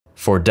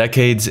For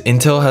decades,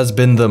 Intel has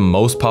been the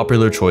most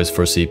popular choice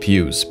for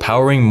CPUs,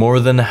 powering more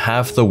than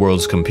half the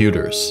world's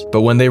computers.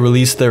 But when they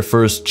released their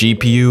first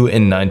GPU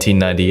in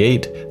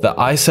 1998, the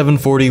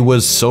i740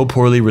 was so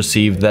poorly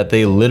received that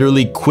they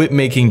literally quit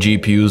making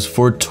GPUs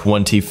for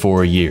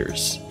 24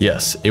 years.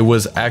 Yes, it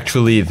was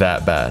actually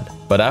that bad.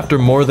 But after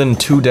more than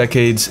 2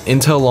 decades,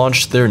 Intel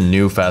launched their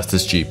new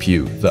fastest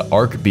GPU, the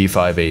ARC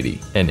B580.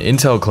 And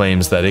Intel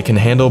claims that it can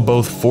handle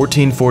both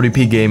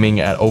 1440p gaming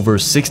at over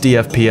 60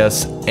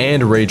 FPS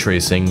and ray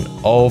tracing,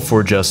 all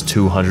for just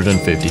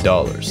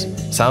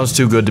 $250. Sounds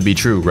too good to be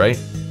true, right?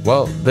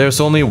 Well,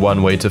 there's only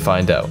one way to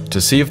find out.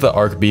 To see if the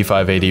ARC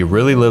B580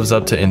 really lives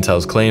up to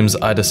Intel's claims,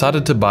 I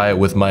decided to buy it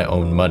with my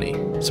own money.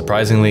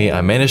 Surprisingly,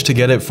 I managed to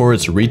get it for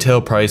its retail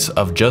price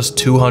of just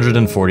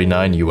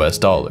 $249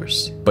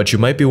 US. But you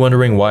might be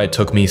wondering why it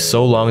took me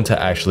so long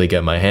to actually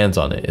get my hands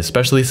on it,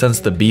 especially since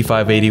the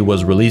B580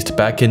 was released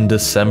back in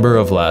December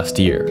of last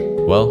year.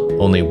 Well,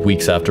 only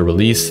weeks after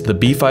release, the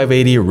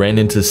B580 ran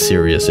into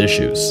serious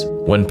issues.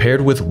 When paired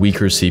with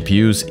weaker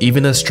CPUs,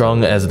 even as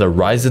strong as the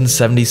Ryzen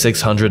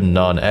 7600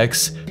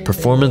 Non-X,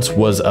 performance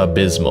was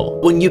abysmal.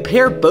 When you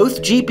pair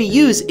both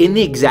GPUs in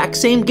the exact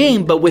same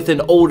game but with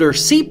an older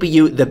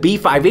CPU, the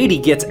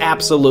B580 gets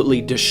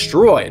absolutely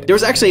destroyed. There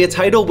was actually a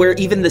title where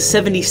even the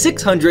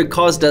 7600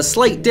 caused a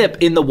slight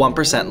dip in the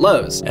 1%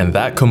 lows. And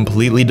that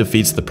completely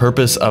defeats the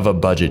purpose of a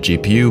budget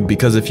GPU,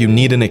 because if you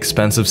need an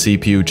expensive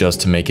CPU just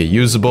to make it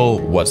usable,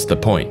 what's the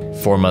point?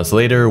 4 months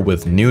later,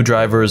 with new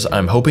drivers,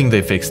 I'm hoping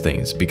they fix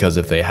things, because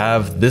if they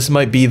have, this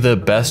might be the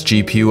best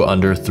GPU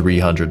under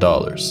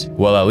 $300.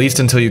 Well, at least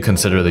until you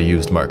consider the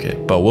used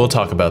market, but we'll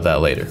talk about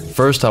that later.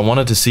 First, I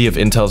wanted to see if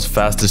Intel's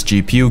fastest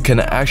GPU can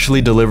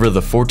actually deliver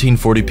the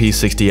 1440p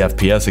 60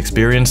 FPS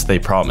experience they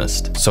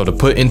promised. So to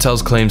put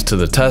Intel's claims to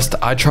the test,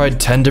 I tried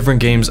 10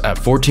 different games at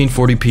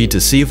 1440p to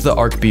see if the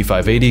ARC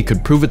B580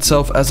 could prove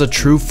itself as a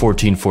true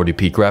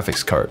 1440p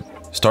graphics card.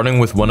 Starting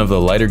with one of the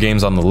lighter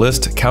games on the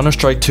list,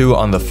 Counter-Strike 2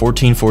 on the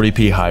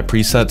 1440p high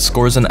preset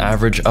scores an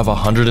average of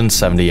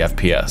 170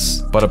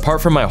 FPS. But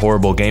apart from my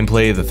horrible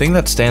gameplay, the thing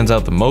that stands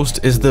out the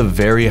most is the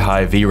very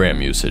high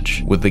VRAM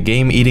usage, with the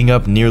game eating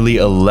up nearly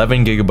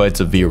 11 GB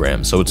of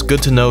VRAM, so it's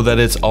good to know that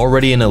it's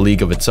already in a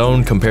league of its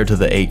own compared to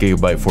the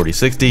 8GB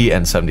 4060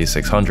 and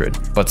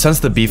 7600. But since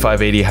the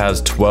B580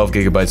 has 12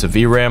 GB of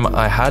VRAM,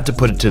 I had to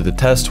put it to the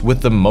test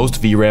with the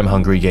most VRAM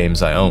hungry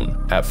games I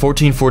own. At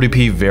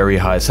 1440p very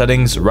high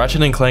settings,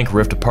 Ratchet & Clank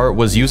Rift Apart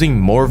was using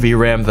more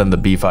VRAM than the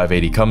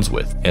B580 comes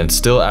with, and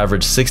still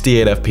averaged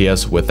 68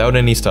 FPS without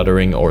any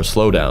stuttering or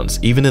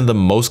slowdowns, even in the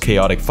most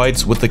chaotic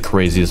fights with the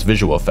craziest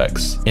visual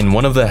effects. In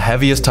one of the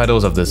heaviest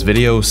titles of this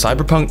video,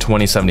 Cyberpunk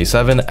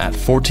 2077 at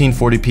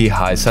 1440p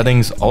high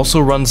settings also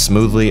runs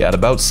smoothly at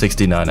about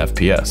 69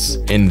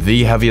 FPS. In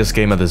the heaviest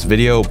game of this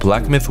video,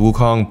 Black Myth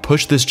Wukong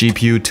pushed this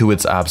GPU to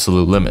its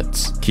absolute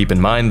limits. Keep in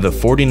mind, the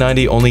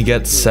 4090 only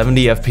gets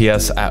 70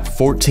 FPS at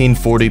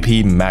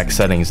 1440p max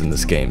settings in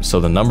this game, so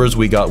the numbers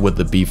we got with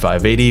the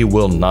B580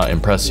 will not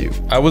impress you.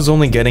 I was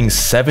only getting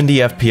 70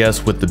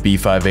 FPS with the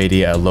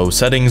B580 at low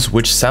settings,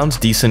 which sounds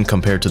decent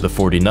compared to the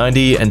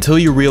 4090 until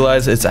you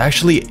realize it's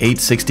actually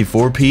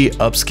 864p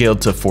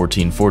upscaled to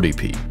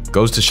 1440p.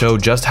 Goes to show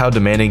just how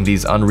demanding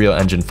these Unreal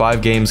Engine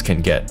 5 games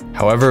can get.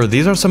 However,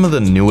 these are some of the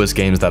newest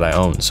games that I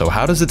own, so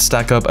how does it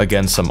stack up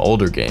against some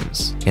older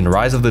games? In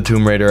Rise of the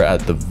Tomb Raider at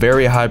the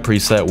very high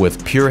preset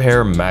with pure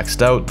hair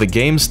maxed out, the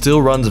game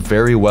still runs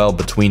very well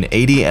between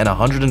 80 and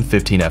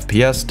 115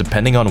 FPS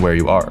depending on where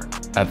you are.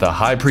 At the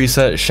high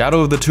preset,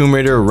 Shadow of the Tomb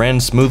Raider ran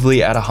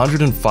smoothly at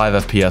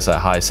 105 FPS at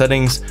high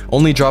settings,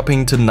 only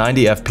dropping to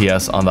 90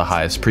 FPS on the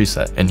highest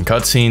preset. In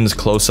cutscenes,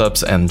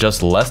 close-ups, and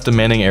just less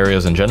demanding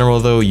areas in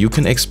general though, you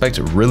can expect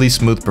really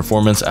smooth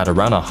performance at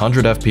around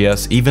 100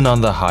 FPS even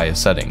on the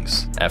highest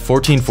settings. At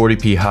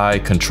 1440p high,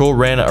 Control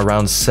ran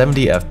around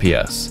 70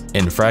 FPS.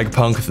 In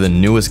Fragpunk, the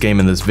newest game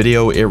in this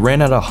video, it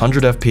ran at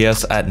 100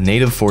 FPS at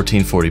native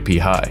 1440p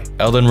high.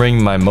 Elden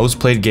Ring, my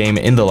most played game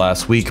in the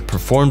last week,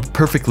 performed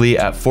perfectly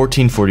at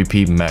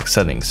 1440p max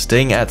settings,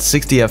 staying at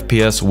 60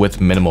 FPS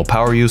with minimal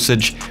power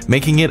usage,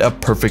 making it a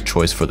perfect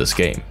choice for this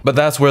game. But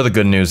that's where the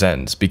good news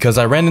ends, because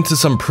I ran into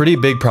some pretty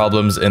big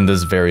problems in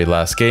this very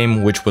last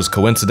game, which was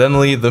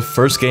coincidentally the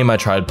first game I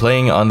tried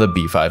playing on the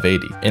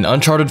B580. In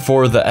Uncharted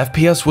 4, the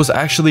FPS was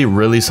actually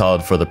really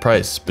solid for the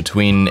price,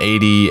 between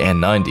 80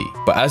 and 90,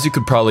 but as you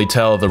could probably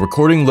tell, the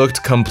recording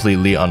looked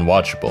completely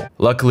unwatchable.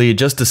 Luckily,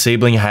 just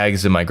disabling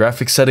hags in my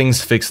graphics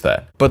settings fixed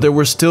that, but there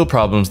were still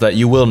problems that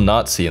you will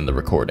not see in the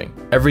recording.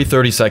 Every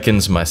 30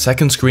 seconds, my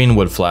second screen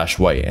would flash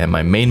white, and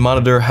my main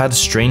monitor had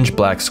strange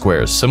black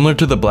squares, similar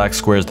to the black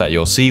squares that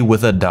you'll see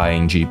with a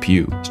dying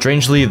GPU.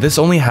 Strangely, this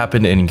only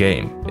happened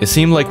in-game. It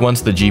seemed like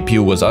once the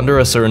GPU was under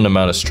a certain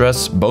amount of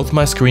stress, both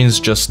my screens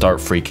just start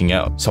freaking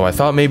out. So I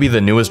thought maybe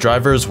the newest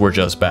drivers were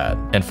just bad.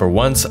 And for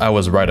once, I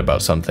was right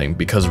about something,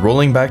 because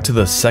rolling back to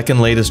the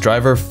second latest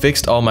driver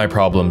fixed all my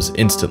problems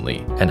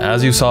instantly. And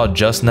as you saw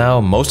just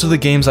now, most of the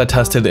games I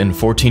tested in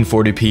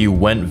 1440p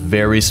went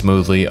very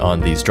smoothly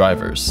on these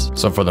drivers.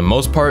 So for the the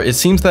most part, it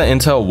seems that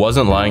Intel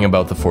wasn't lying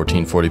about the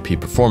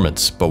 1440p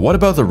performance, but what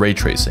about the ray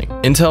tracing?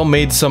 Intel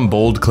made some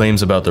bold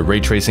claims about the ray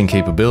tracing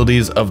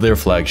capabilities of their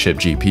flagship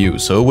GPU,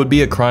 so it would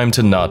be a crime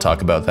to not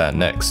talk about that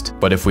next.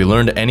 But if we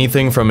learned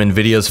anything from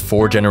NVIDIA's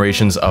 4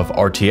 generations of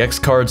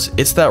RTX cards,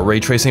 it's that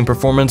ray tracing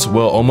performance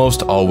will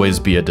almost always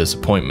be a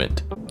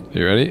disappointment.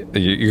 You ready?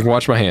 You can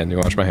watch my hand. You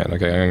watch my hand.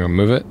 Okay, I'm gonna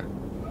move it.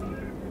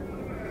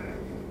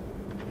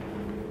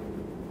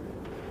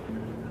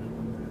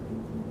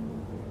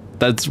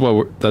 That's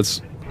what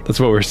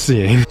we're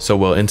seeing. So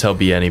will Intel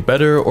be any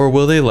better, or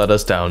will they let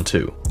us down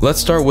too? Let's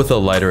start with a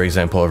lighter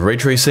example of ray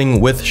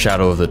tracing with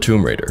Shadow of the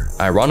Tomb Raider.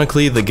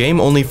 Ironically, the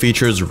game only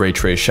features ray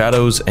trace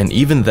shadows, and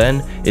even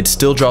then, it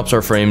still drops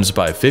our frames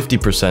by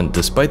 50%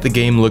 despite the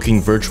game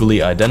looking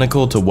virtually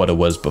identical to what it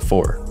was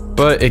before.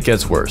 But it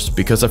gets worse,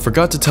 because I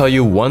forgot to tell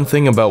you one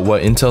thing about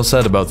what Intel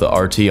said about the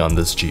RT on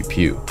this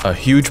GPU. A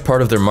huge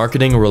part of their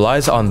marketing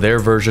relies on their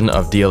version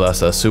of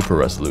DLSS Super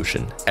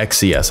Resolution,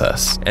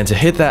 XeSS. And to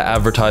hit that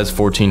advertised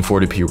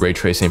 1440p ray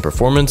tracing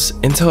performance,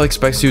 Intel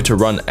expects you to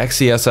run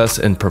XeSS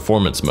in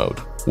performance mode,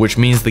 which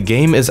means the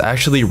game is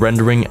actually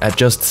rendering at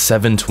just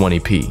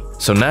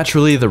 720p. So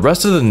naturally, the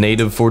rest of the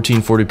native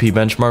 1440p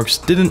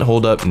benchmarks didn't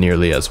hold up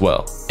nearly as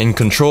well. In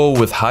Control,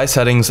 with high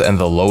settings and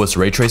the lowest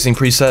ray tracing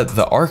preset,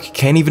 the ARC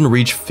can't even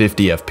reach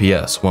 50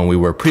 FPS when we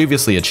were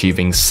previously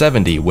achieving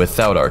 70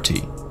 without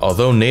RT.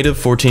 Although native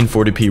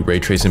 1440p ray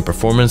tracing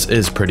performance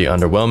is pretty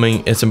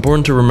underwhelming, it's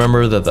important to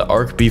remember that the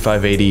ARC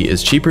B580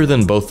 is cheaper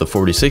than both the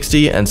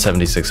 4060 and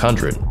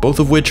 7600, both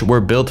of which were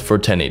built for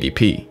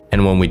 1080p.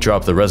 And when we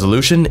drop the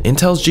resolution,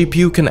 Intel's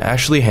GPU can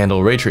actually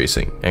handle ray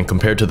tracing, and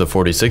compared to the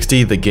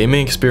 4060, the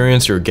gaming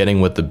experience you're getting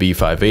with the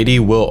B580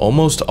 will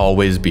almost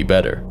always be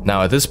better.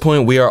 Now at this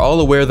point, we are all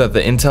aware that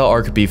the Intel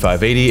ARC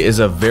B580 is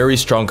a very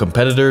strong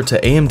competitor to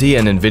AMD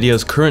and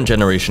NVIDIA's current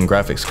generation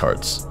graphics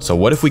cards. So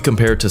what if we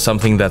compare it to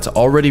something that's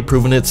already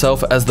proven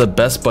itself as the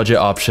best budget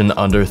option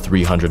under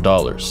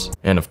 $300?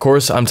 And of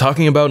course, I'm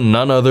talking about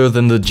none other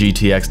than the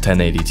GTX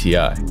 1080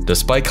 Ti.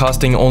 Despite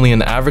costing only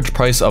an average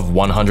price of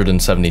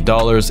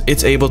 $170,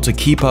 it's able to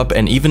keep up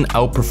and even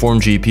outperform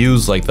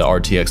GPUs like the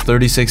RTX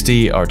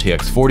 3060,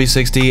 RTX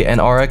 4060,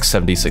 and RX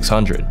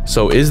 7600.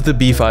 So is the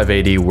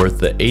B580 worth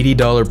the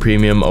 $80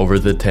 premium over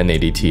the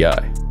 1080 Ti?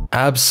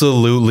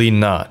 Absolutely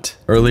not.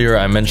 Earlier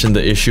I mentioned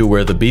the issue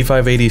where the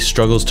B580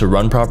 struggles to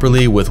run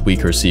properly with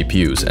weaker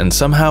CPUs, and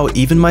somehow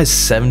even my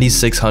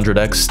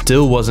 7600X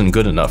still wasn't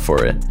good enough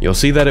for it. You'll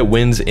see that it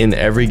wins in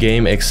every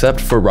game except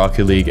for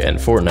Rocket League and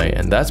Fortnite,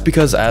 and that's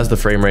because as the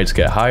frame rates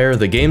get higher,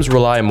 the games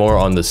rely more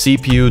on the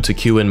CPU to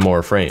queue in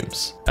more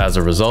frames. As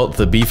a result,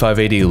 the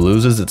B580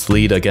 loses its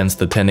lead against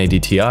the 1080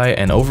 Ti,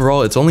 and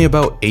overall it's only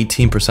about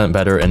 18%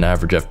 better in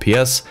average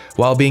FPS,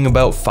 while being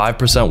about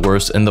 5%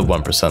 worse in the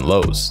 1%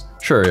 lows.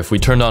 Sure, if we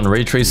turned on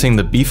ray tracing,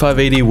 the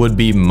B580 would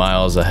be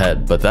miles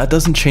ahead, but that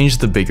doesn't change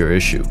the bigger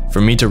issue.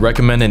 For me to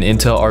recommend an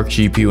Intel ARC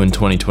GPU in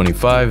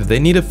 2025, they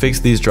need to fix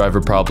these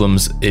driver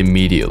problems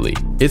immediately.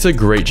 It's a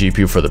great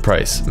GPU for the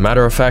price.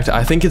 Matter of fact,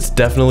 I think it's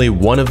definitely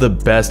one of the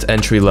best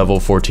entry-level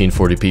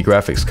 1440p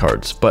graphics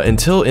cards, but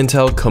until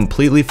Intel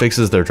completely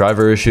fixes their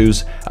driver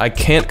issues, I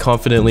can't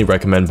confidently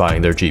recommend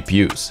buying their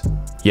GPUs.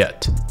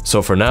 Yet.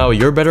 So for now,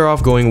 you're better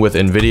off going with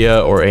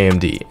NVIDIA or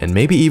AMD, and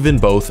maybe even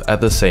both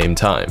at the same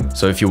time.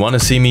 So if you want to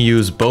see me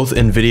use both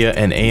NVIDIA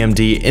and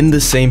AMD in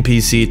the same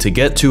PC to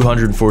get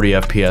 240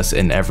 FPS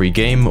in every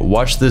game,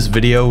 watch this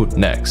video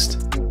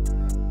next.